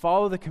if you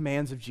follow the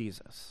commands of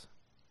Jesus,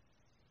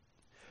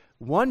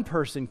 one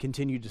person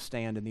continued to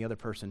stand and the other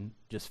person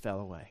just fell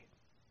away.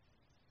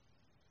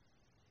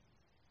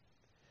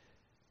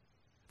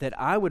 That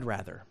I would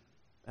rather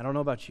I don't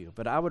know about you,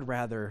 but I would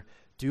rather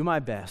do my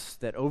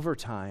best that over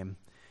time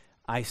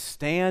I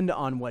stand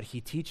on what he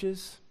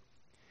teaches,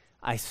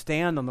 I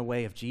stand on the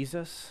way of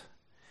Jesus,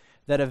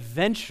 that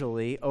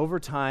eventually, over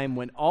time,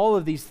 when all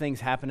of these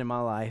things happen in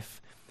my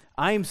life,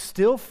 I am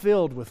still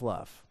filled with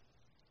love.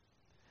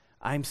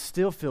 I'm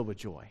still filled with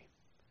joy.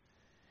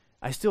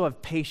 I still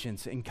have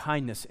patience and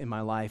kindness in my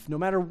life, no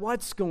matter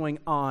what's going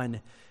on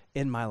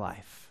in my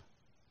life.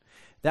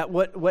 That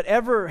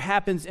whatever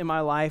happens in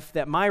my life,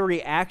 that my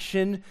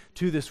reaction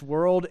to this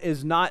world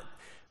is not,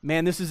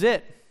 man, this is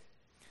it.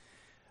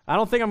 I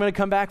don't think I'm going to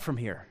come back from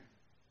here.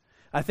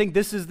 I think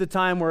this is the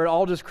time where it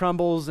all just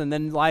crumbles and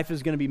then life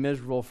is going to be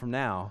miserable from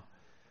now.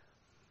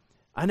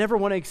 I never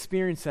want to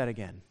experience that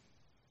again.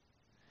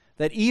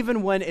 That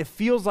even when it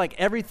feels like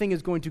everything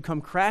is going to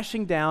come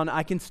crashing down,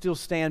 I can still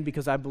stand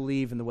because I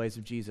believe in the ways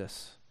of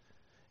Jesus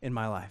in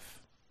my life.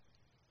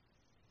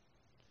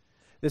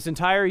 This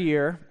entire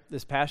year,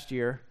 this past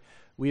year,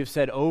 we have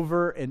said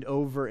over and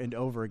over and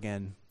over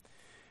again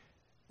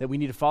that we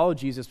need to follow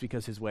Jesus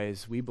because his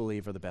ways, we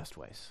believe, are the best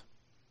ways.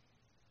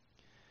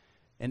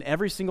 And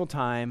every single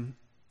time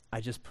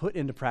I just put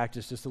into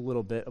practice just a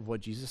little bit of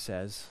what Jesus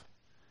says,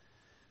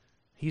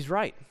 he's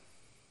right.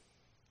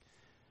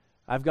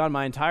 I've gone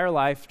my entire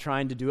life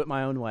trying to do it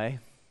my own way.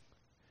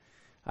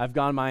 I've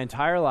gone my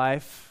entire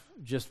life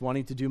just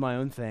wanting to do my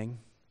own thing,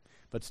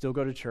 but still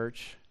go to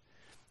church.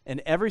 And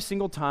every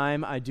single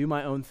time I do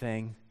my own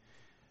thing,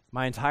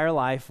 my entire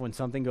life, when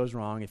something goes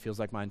wrong, it feels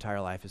like my entire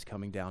life is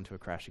coming down to a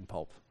crashing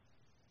pulp.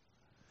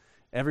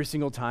 Every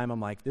single time I'm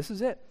like, this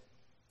is it.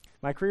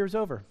 My career's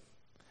over.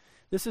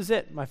 This is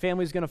it. My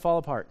family's going to fall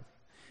apart.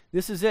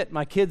 This is it.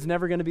 My kid's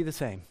never going to be the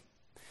same.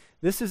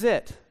 This is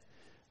it.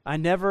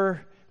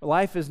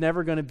 Life is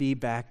never going to be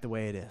back the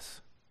way it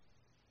is.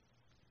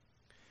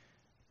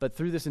 But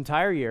through this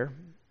entire year,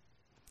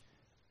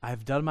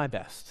 I've done my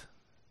best.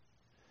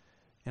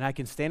 And I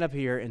can stand up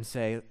here and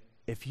say,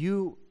 if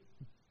you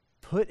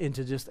put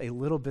into just a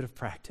little bit of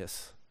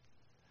practice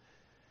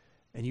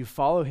and you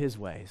follow his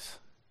ways,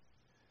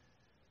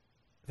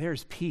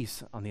 there's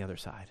peace on the other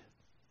side.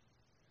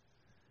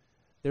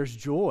 There's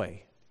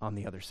joy on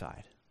the other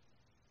side.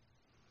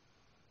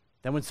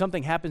 That when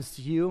something happens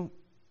to you,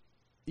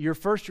 your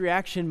first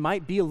reaction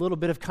might be a little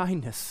bit of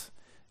kindness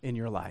in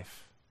your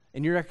life.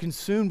 And you're not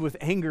consumed with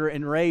anger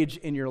and rage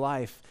in your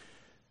life.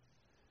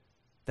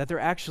 That there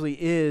actually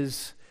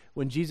is,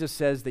 when Jesus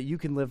says that you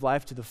can live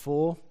life to the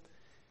full,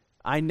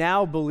 I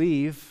now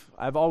believe,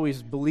 I've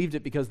always believed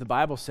it because the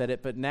Bible said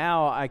it, but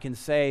now I can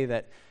say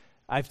that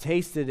I've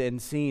tasted and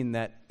seen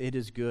that it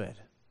is good.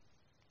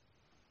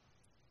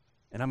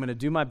 And I'm going to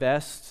do my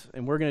best,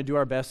 and we're going to do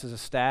our best as a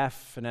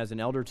staff and as an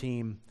elder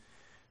team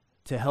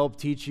to help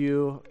teach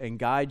you and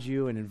guide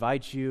you and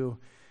invite you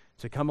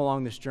to come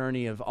along this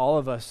journey of all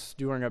of us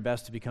doing our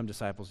best to become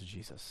disciples of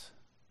Jesus.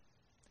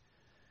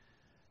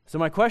 So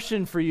my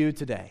question for you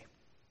today,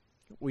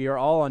 we are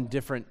all on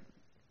different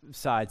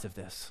sides of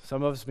this.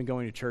 Some of us have been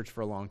going to church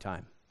for a long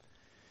time,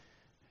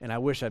 and I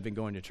wish I'd been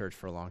going to church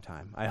for a long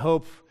time. I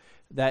hope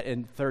that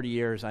in 30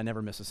 years I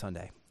never miss a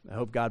Sunday. I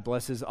hope God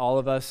blesses all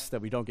of us,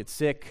 that we don't get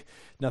sick,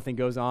 nothing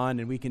goes on,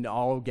 and we can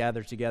all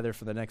gather together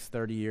for the next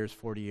 30 years,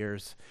 40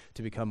 years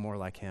to become more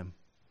like him.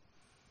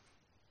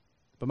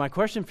 But my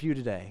question for you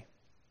today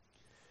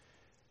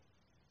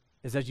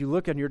is, as you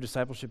look on your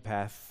discipleship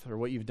path or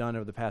what you've done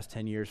over the past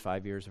 10 years,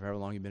 5 years, or however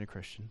long you've been a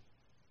Christian,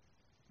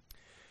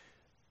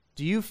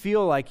 do you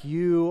feel like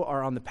you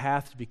are on the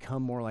path to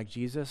become more like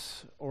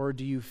Jesus, or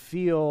do you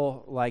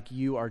feel like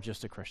you are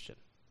just a Christian?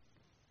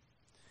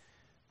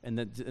 In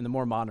the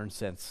more modern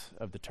sense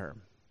of the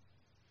term.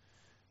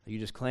 You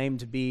just claim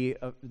to be,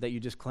 that you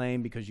just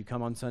claim because you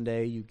come on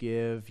Sunday, you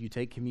give, you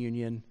take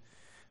communion,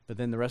 but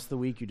then the rest of the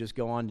week you just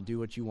go on to do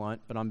what you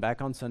want, but on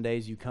back on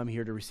Sundays you come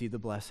here to receive the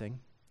blessing.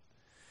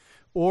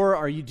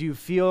 Or do you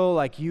feel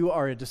like you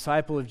are a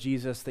disciple of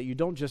Jesus, that you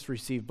don't just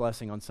receive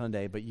blessing on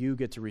Sunday, but you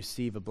get to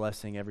receive a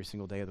blessing every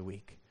single day of the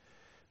week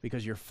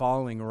because you're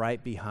following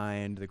right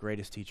behind the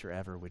greatest teacher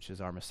ever, which is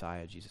our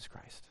Messiah, Jesus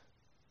Christ?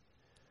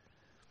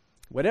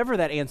 Whatever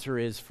that answer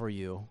is for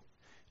you,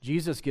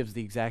 Jesus gives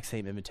the exact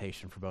same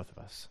invitation for both of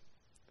us,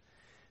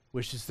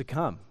 which is to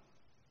come,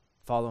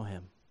 follow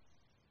him.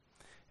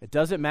 It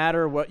doesn't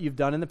matter what you've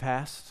done in the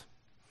past.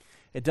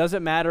 It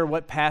doesn't matter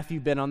what path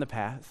you've been on the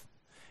path.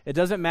 It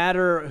doesn't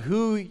matter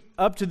who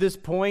up to this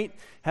point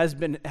has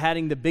been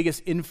having the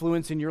biggest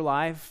influence in your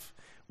life,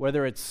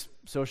 whether it's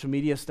social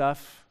media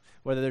stuff,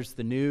 whether it's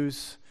the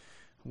news,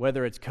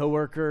 whether it's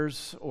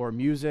coworkers or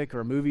music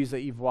or movies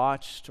that you've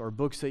watched or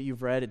books that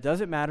you've read. It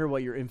doesn't matter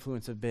what your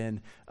influence have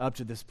been up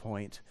to this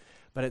point.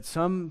 But at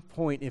some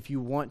point, if you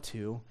want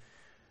to,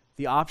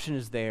 the option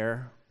is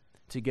there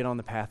to get on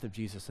the path of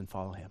Jesus and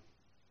follow him.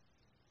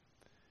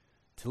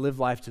 To live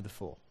life to the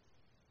full.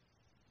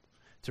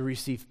 To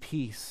receive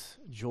peace,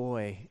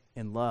 joy,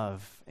 and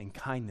love and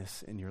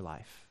kindness in your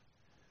life.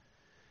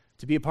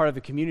 To be a part of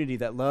a community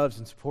that loves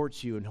and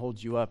supports you and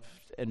holds you up,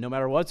 and no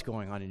matter what's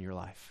going on in your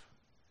life.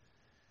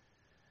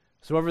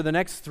 So over the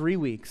next 3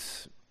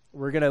 weeks,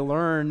 we're going to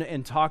learn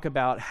and talk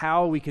about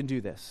how we can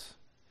do this,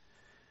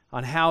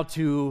 on how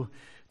to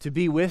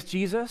be with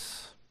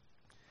Jesus,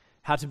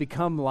 how to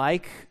become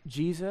like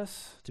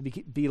Jesus, to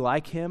be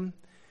like him,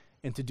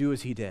 and to do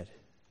as he did.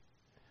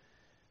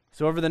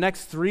 So over the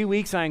next 3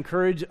 weeks, I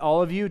encourage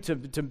all of you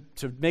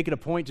to make it a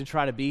point to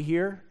try to be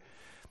here.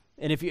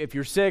 And if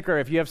you're sick or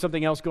if you have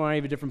something else going on,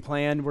 you have a different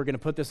plan, we're going to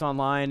put this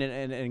online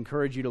and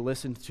encourage you to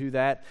listen to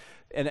that.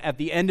 And at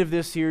the end of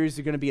this series,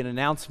 there's going to be an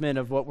announcement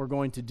of what we're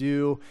going to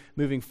do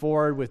moving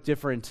forward with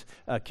different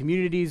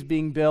communities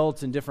being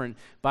built and different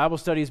Bible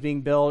studies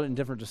being built and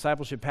different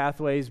discipleship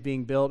pathways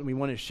being built. And we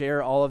want to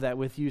share all of that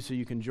with you so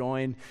you can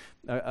join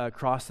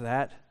across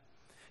that.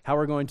 How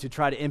we're going to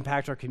try to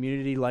impact our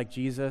community like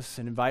Jesus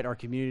and invite our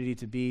community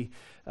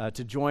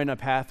to join a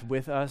path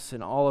with us,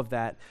 and all of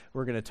that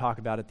we're going to talk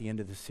about at the end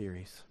of the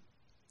series.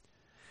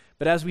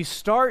 But as we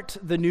start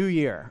the new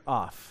year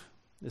off,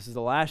 this is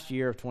the last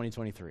year of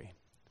 2023.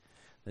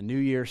 The new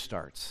year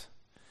starts.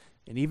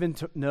 And even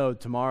though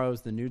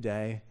tomorrow's the new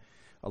day,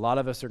 a lot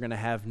of us are going to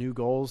have new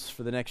goals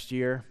for the next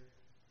year.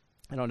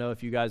 I don't know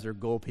if you guys are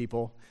goal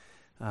people,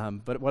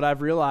 but what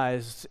I've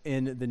realized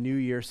in the new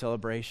year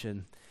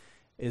celebration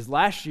is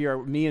last year,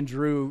 me and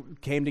Drew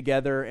came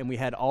together and we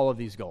had all of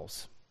these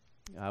goals.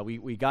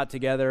 We got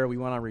together, we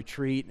went on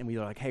retreat, and we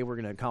were like, hey, we're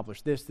going to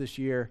accomplish this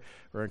year.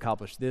 We're going to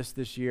accomplish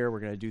this year.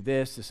 We're going to do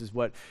this. This is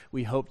what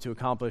we hope to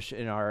accomplish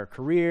in our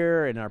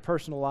career, in our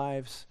personal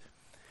lives.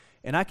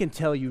 And I can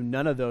tell you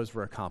none of those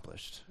were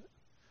accomplished.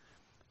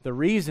 The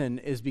reason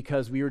is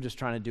because we were just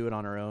trying to do it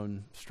on our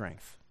own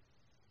strength.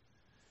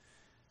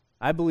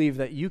 I believe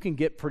that you can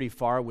get pretty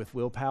far with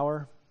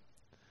willpower,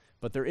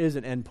 but there is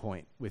an end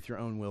point with your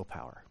own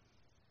willpower.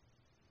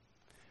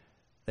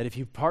 That if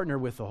you partner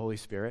with the Holy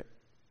Spirit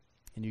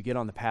and you get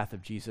on the path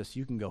of Jesus,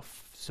 you can go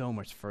so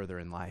much further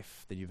in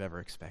life than you've ever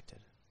expected.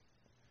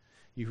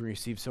 You can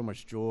receive so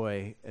much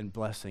joy and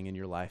blessing in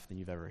your life than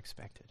you've ever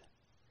expected.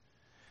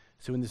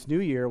 So in this new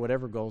year,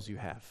 whatever goals you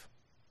have,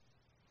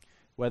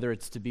 whether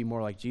it's to be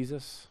more like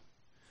Jesus,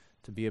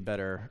 to be a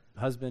better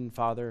husband,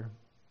 father,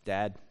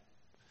 dad,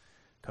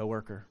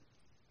 coworker,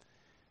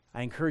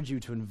 I encourage you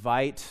to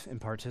invite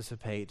and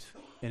participate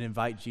and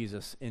invite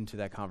Jesus into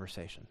that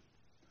conversation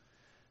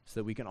so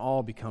that we can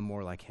all become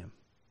more like him.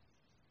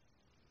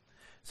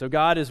 So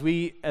God, as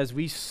we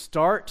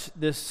start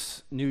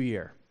this new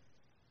year,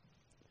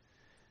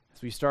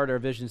 as we start our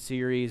vision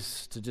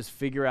series to just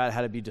figure out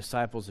how to be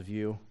disciples of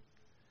you,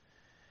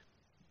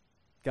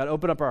 God,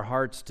 open up our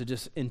hearts to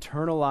just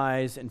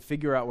internalize and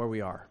figure out where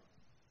we are.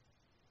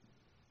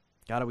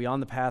 God, are we on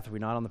the path? Are we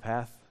not on the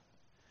path?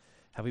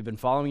 Have we been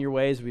following your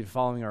ways? Have we been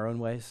following our own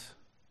ways?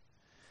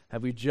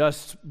 Have we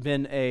just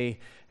been a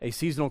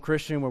seasonal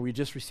Christian where we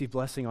just receive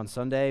blessing on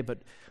Sunday,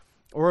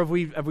 or have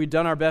we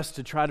done our best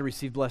to try to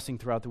receive blessing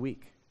throughout the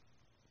week?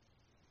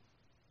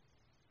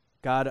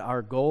 God,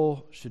 our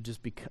goal should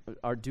just be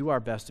do our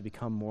best to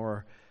become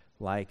more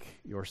like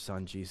your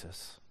Son,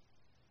 Jesus.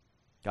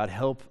 God,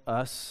 help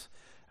us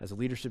as a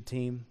leadership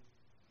team,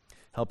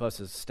 help us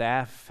as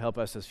staff, help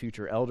us as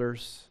future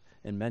elders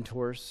and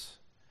mentors.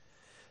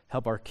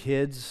 Help our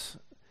kids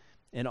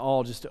and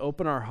all just to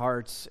open our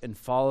hearts and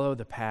follow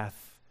the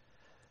path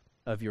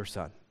of your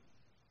Son.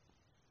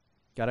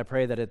 God, I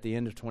pray that at the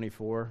end of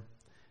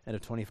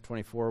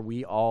 2024,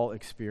 we all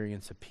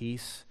experience a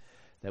peace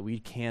that we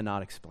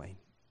cannot explain.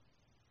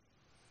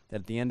 That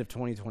at the end of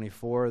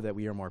 2024, that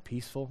we are more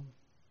peaceful,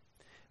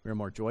 we are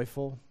more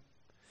joyful,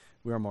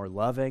 we are more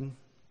loving,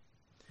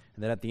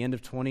 and that at the end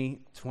of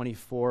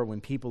 2024,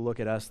 when people look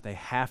at us, they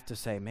have to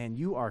say, man,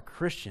 you are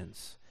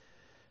Christians,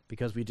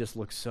 because we just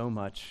look so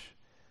much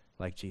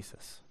like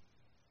Jesus.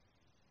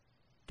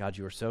 God,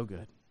 you are so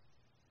good.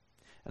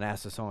 And I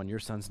ask this all in your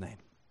Son's name.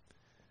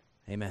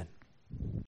 Amen.